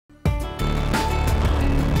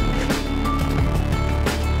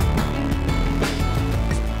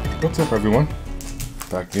What's up, everyone?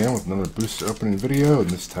 Back again with another booster opening video, and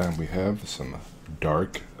this time we have some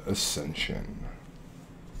Dark Ascension.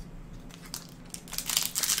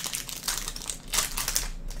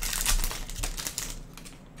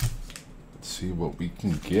 Let's see what we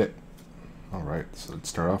can get. Alright, so let's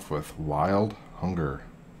start off with Wild Hunger.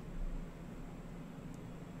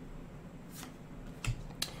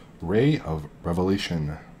 Ray of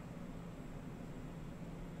Revelation.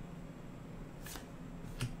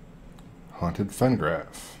 Haunted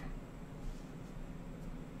Fengraf.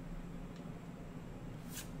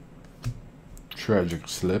 Tragic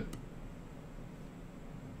Slip.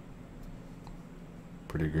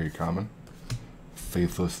 Pretty great common.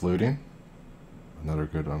 Faithless Looting. Another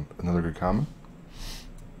good common.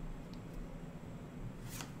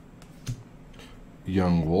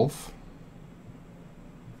 Young Wolf.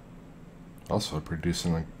 Also a pretty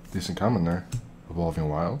decent common there. Evolving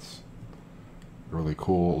Wilds. Really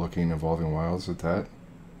cool looking Evolving Wilds at that.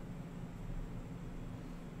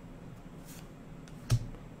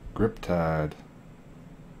 Griptide.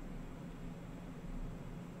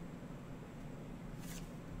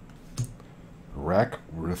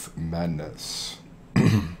 Rackworth Madness.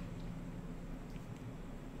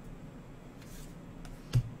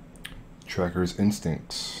 Tracker's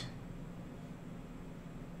Instincts.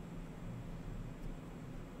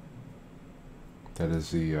 That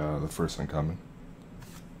is the first uncommon.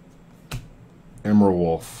 Emerald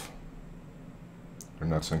Wolf. Or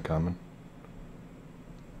next uncommon.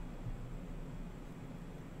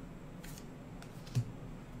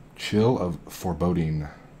 Chill of Foreboding.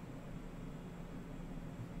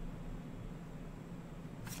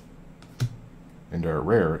 And our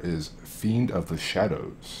rare is Fiend of the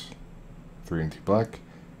Shadows. 3 and 2 black,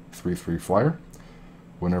 3/3 flyer.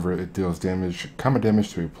 Whenever it deals common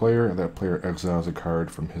damage to a player, that player exiles a card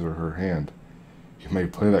from his or her hand. You may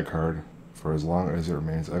play that card for as long as it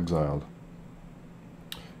remains exiled.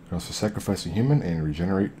 You can also sacrifice a human and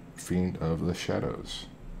regenerate Fiend of the Shadows.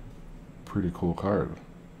 Pretty cool card.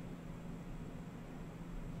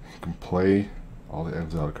 You can play all the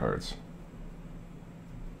exiled cards.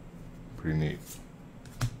 Pretty neat.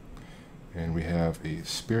 And we have a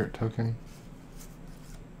Spirit Token.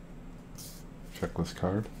 Checklist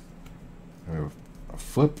card. And we have a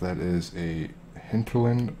flip that is a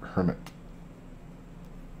Hinterland Hermit.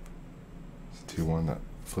 It's a 2/1 that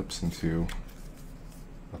flips into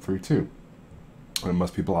a 3/2. And it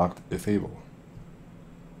must be blocked if able.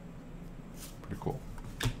 Pretty cool.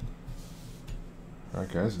 Alright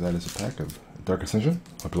guys, that is a pack of Dark Ascension.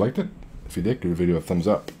 Hope you liked it. If you did, give the video a thumbs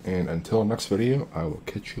up. And until next video, I will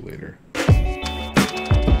catch you later.